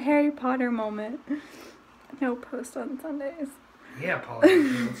 I had a Harry Potter moment. No post on Sundays. Yeah,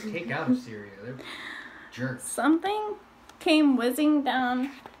 politicians, let's take out of Syria. They're jerks. Something came whizzing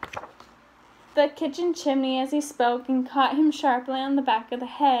down the kitchen chimney as he spoke and caught him sharply on the back of the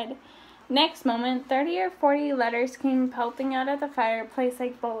head. Next moment, 30 or 40 letters came pelting out of the fireplace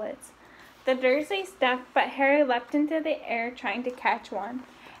like bullets. The Dursley stuck, but Harry leapt into the air trying to catch one.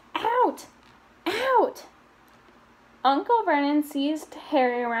 Out! Out! Uncle Vernon seized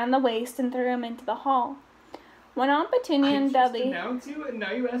Harry around the waist and threw him into the hall. When Aunt Petunia and Dudley... I just denounced you, and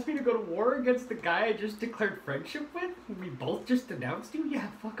now you ask me to go to war against the guy I just declared friendship with? We both just denounced you? Yeah,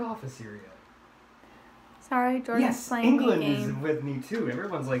 fuck off, Assyria. Sorry, Jordan's yes, playing England the game. is with me, too.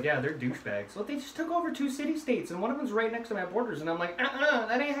 Everyone's like, yeah, they're douchebags. Well, they just took over 2 city-states, and one of them's right next to my borders, and I'm like,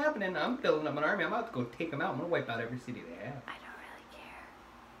 that ain't happening. I'm building up an army. I'm about to go take them out. I'm going to wipe out every city they have. I don't really care.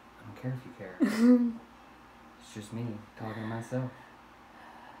 I don't care if you care. It's just me talking to myself.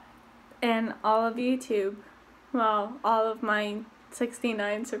 And all of YouTube. Well, all of my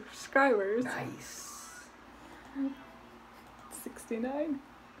 69 subscribers. Nice. 69.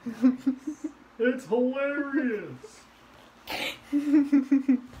 It's hilarious.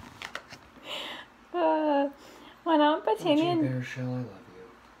 When Aunt Petunia shall I love you?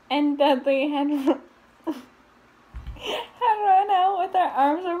 and Dudley had run out with their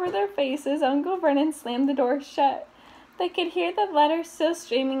arms over their faces, Uncle Vernon slammed the door shut. They could hear the letters still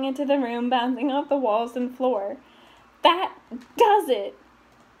streaming into the room, bouncing off the walls and floor. That does it,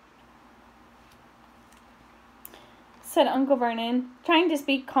 said Uncle Vernon, trying to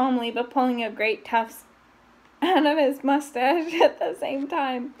speak calmly but pulling a great tuft out of his mustache at the same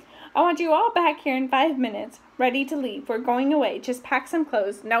time. I want you all back here in 5 minutes, ready to leave. We're going away. Just pack some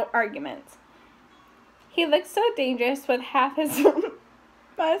clothes, no arguments. He looked so dangerous with half his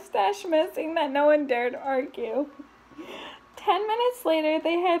mustache missing that no one dared argue. 10 minutes later,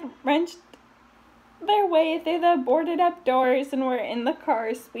 they had wrenched their way through the boarded-up doors and were in the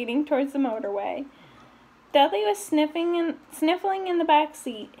car, speeding towards the motorway. Dudley was sniffling in the back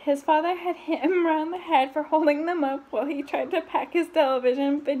seat. His father had hit him around the head for holding them up while he tried to pack his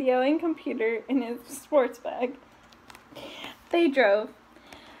television, video, and computer in his sports bag. They drove.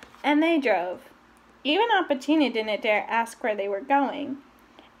 And they drove. Even Aunt Petunia didn't dare ask where they were going.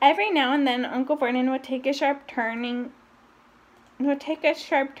 Every now and then, Uncle Vernon would take a sharp turning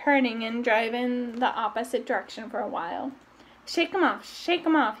and drive in the opposite direction for a while. Shake 'em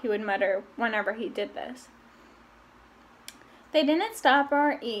off, he would mutter whenever he did this. They didn't stop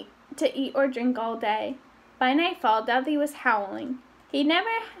to eat or drink all day. By nightfall, Dudley was howling. He'd never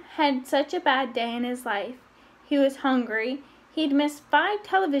had such a bad day in his life. He was hungry. He'd missed 5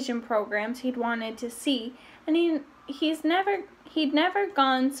 television programs he'd wanted to see, and he'd never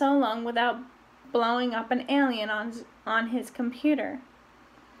gone so long without blowing up an alien on his computer.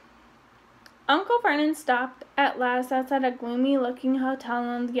 Uncle Vernon stopped at last outside a gloomy-looking hotel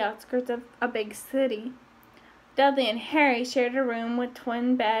on the outskirts of a big city. Dudley and Harry shared a room with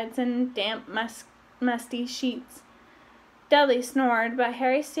twin beds and damp, musty sheets. Dudley snored, but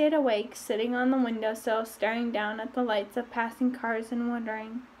Harry stayed awake, sitting on the windowsill, staring down at the lights of passing cars and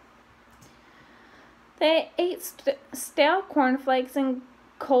wondering. They ate stale cornflakes and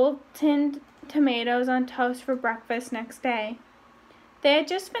cold tinned tomatoes on toast for breakfast next day. They had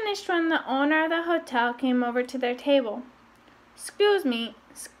just finished when the owner of the hotel came over to their table. Excuse me,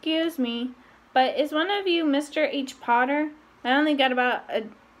 but is one of you Mr. H. Potter? I only got about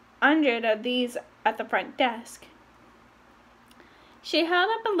 100 of these at the front desk. She held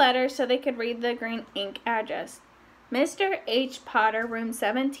up a letter so they could read the green ink address. Mr. H. Potter, room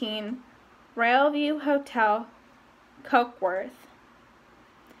 17, Railview Hotel, Cokeworth.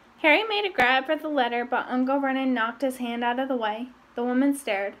 Harry made a grab for the letter, but Uncle Vernon knocked his hand out of the way. The woman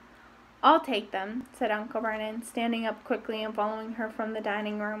stared. I'll take them, said Uncle Vernon, standing up quickly and following her from the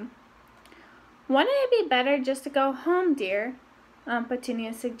dining room. Wouldn't it be better just to go home, dear? Aunt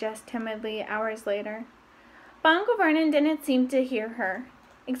Petunia suggested timidly hours later. But Uncle Vernon didn't seem to hear her.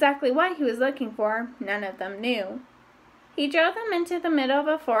 Exactly what he was looking for, none of them knew. He drove them into the middle of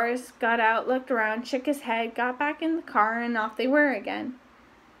a forest, got out, looked around, shook his head, got back in the car, and off they were again.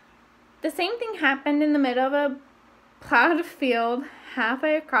 The same thing happened in the middle of a plowed field,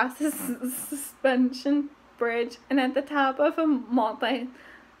 halfway across a suspension bridge, and at the top of a multi-story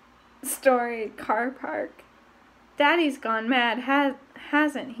car park. "Daddy's gone mad,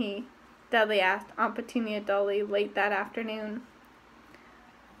 hasn't he?" Dudley asked Aunt Petunia dully late that afternoon.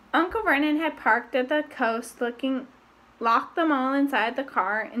 Uncle Vernon had parked at the coast, locked them all inside the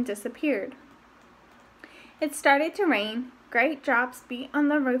car, and disappeared. It started to rain. Great drops beat on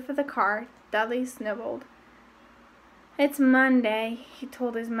the roof of the car. Dudley sniveled. "It's Monday," he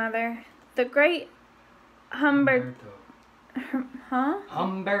told his mother. "The great Humberto.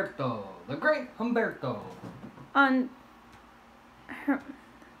 Humberto. The great Humberto.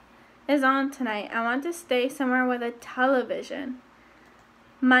 Is on tonight. I want to stay somewhere with a television."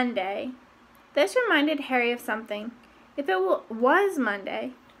 Monday. This reminded Harry of something. If it was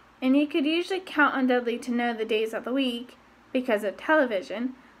Monday, and he could usually count on Dudley to know the days of the week, because of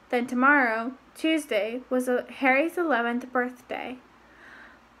television, then tomorrow, Tuesday, was Harry's 11th birthday.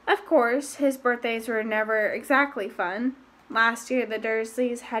 Of course, his birthdays were never exactly fun. Last year, the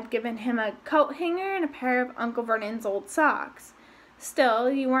Dursleys had given him a coat hanger and a pair of Uncle Vernon's old socks. Still,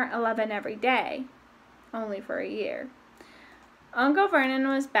 you weren't 11 every day. Only for a year. Uncle Vernon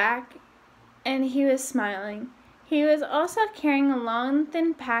was back, and he was smiling. He was also carrying a long,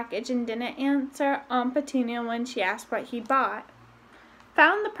 thin package and didn't answer Aunt Petunia when she asked what he bought.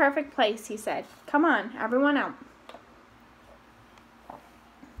 "Found the perfect place," he said. "Come on, everyone out."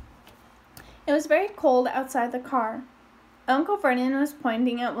 It was very cold outside the car. Uncle Vernon was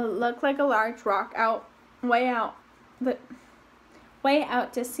pointing at what looked like a large rock way out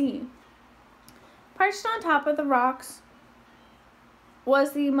to sea. Perched on top of the rocks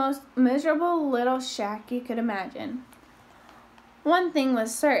was the most miserable little shack you could imagine. One thing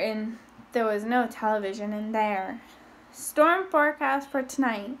was certain, there was no television in there. "Storm forecast for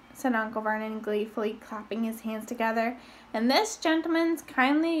tonight," said Uncle Vernon gleefully, clapping his hands together, "and this gentleman's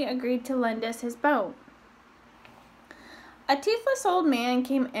kindly agreed to lend us his boat." A toothless old man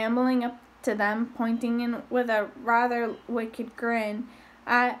came ambling up to them, pointing in with a rather wicked grin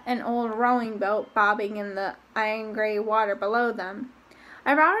at an old rowing boat bobbing in the iron-gray water below them.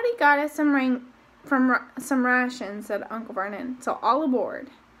 "I've already got us some rations," said Uncle Vernon, "so all aboard."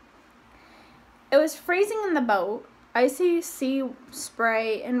 It was freezing in the boat. Icy sea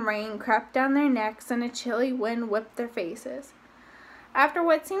spray and rain crept down their necks, and a chilly wind whipped their faces. After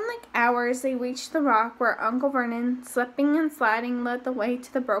what seemed like hours, they reached the rock where Uncle Vernon, slipping and sliding, led the way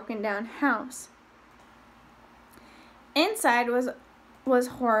to the broken-down house. Inside was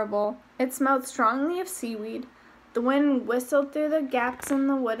horrible. It smelled strongly of seaweed. The wind whistled through the gaps in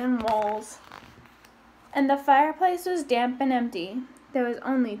the wooden walls, and the fireplace was damp and empty. There was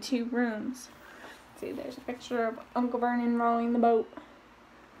only 2 rooms. See, there's a picture of Uncle Vernon rowing the boat.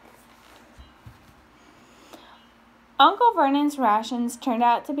 Uncle Vernon's rations turned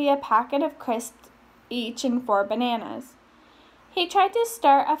out to be a packet of crisps each and 4 bananas. He tried to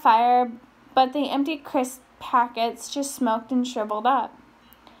start a fire, but the empty crisp packets just smoked and shriveled up.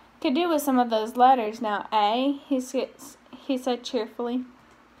 "Could do with some of those letters now, eh?" he said cheerfully.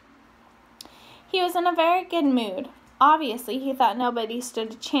 He was in a very good mood. Obviously, he thought nobody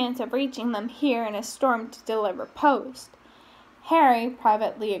stood a chance of reaching them here in a storm to deliver post. Harry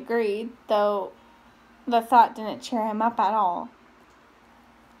privately agreed, though the thought didn't cheer him up at all.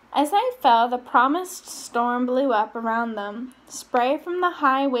 As night fell, the promised storm blew up around them. Spray from the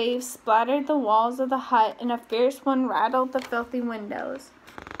high waves splattered the walls of the hut, and a fierce wind rattled the filthy windows.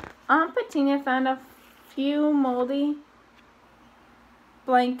 Aunt Petunia found a few moldy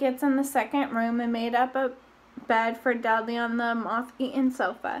blankets in the second room and made up a bed for Dudley on the moth-eaten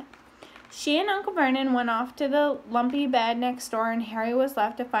sofa. She and Uncle Vernon went off to the lumpy bed next door, and Harry was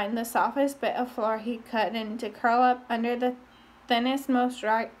left to find the softest bit of floor he could and to curl up under the thinnest, most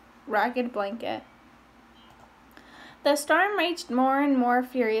ragged blanket. The storm raged more and more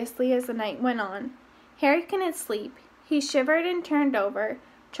furiously as the night went on. Harry couldn't sleep. He shivered and turned over,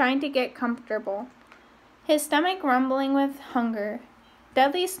 trying to get comfortable, his stomach rumbling with hunger.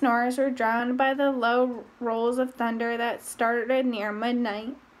 Dudley's snores were drowned by the low rolls of thunder that started near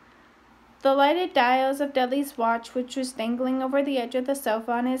midnight. The lighted dials of Dudley's watch, which was dangling over the edge of the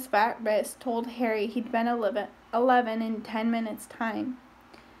sofa on his fat wrist, told Harry he'd been 11 in 10 minutes' time.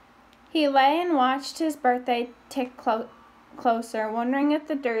 He lay and watched his birthday tick closer, wondering if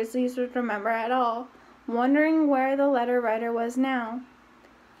the Dursleys would remember at all, wondering where the letter writer was now.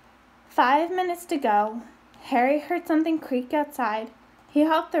 5 minutes to go. Harry heard something creak outside. He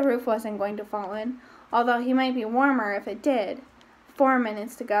hoped the roof wasn't going to fall in. although he might be warmer if it did. 4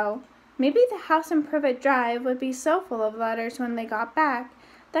 minutes to go. Maybe the house in Privet Drive would be so full of letters when they got back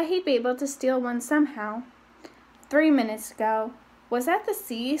that he'd be able to steal one somehow. 3 minutes to go. Was that the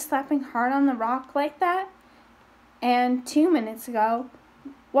sea slapping hard on the rock like that? And 2 minutes ago,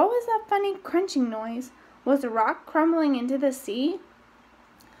 what was that funny crunching noise? Was the rock crumbling into the sea?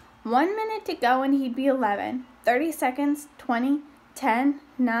 1 minute to go and he'd be 11. 30 seconds, 20, 10,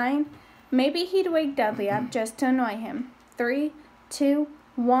 9. Maybe he'd wake Dudley up just to annoy him. 3, 2,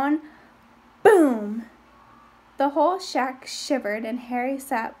 1, boom! The whole shack shivered and Harry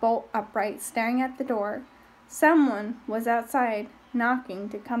sat bolt upright, staring at the door. Someone was outside, knocking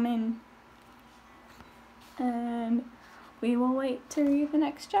to come in. And we will wait to read the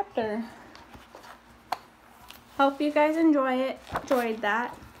next chapter. Hope you guys enjoyed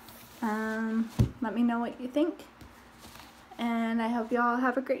that. Let me know what you think. And I hope you all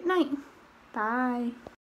have a great night. Bye.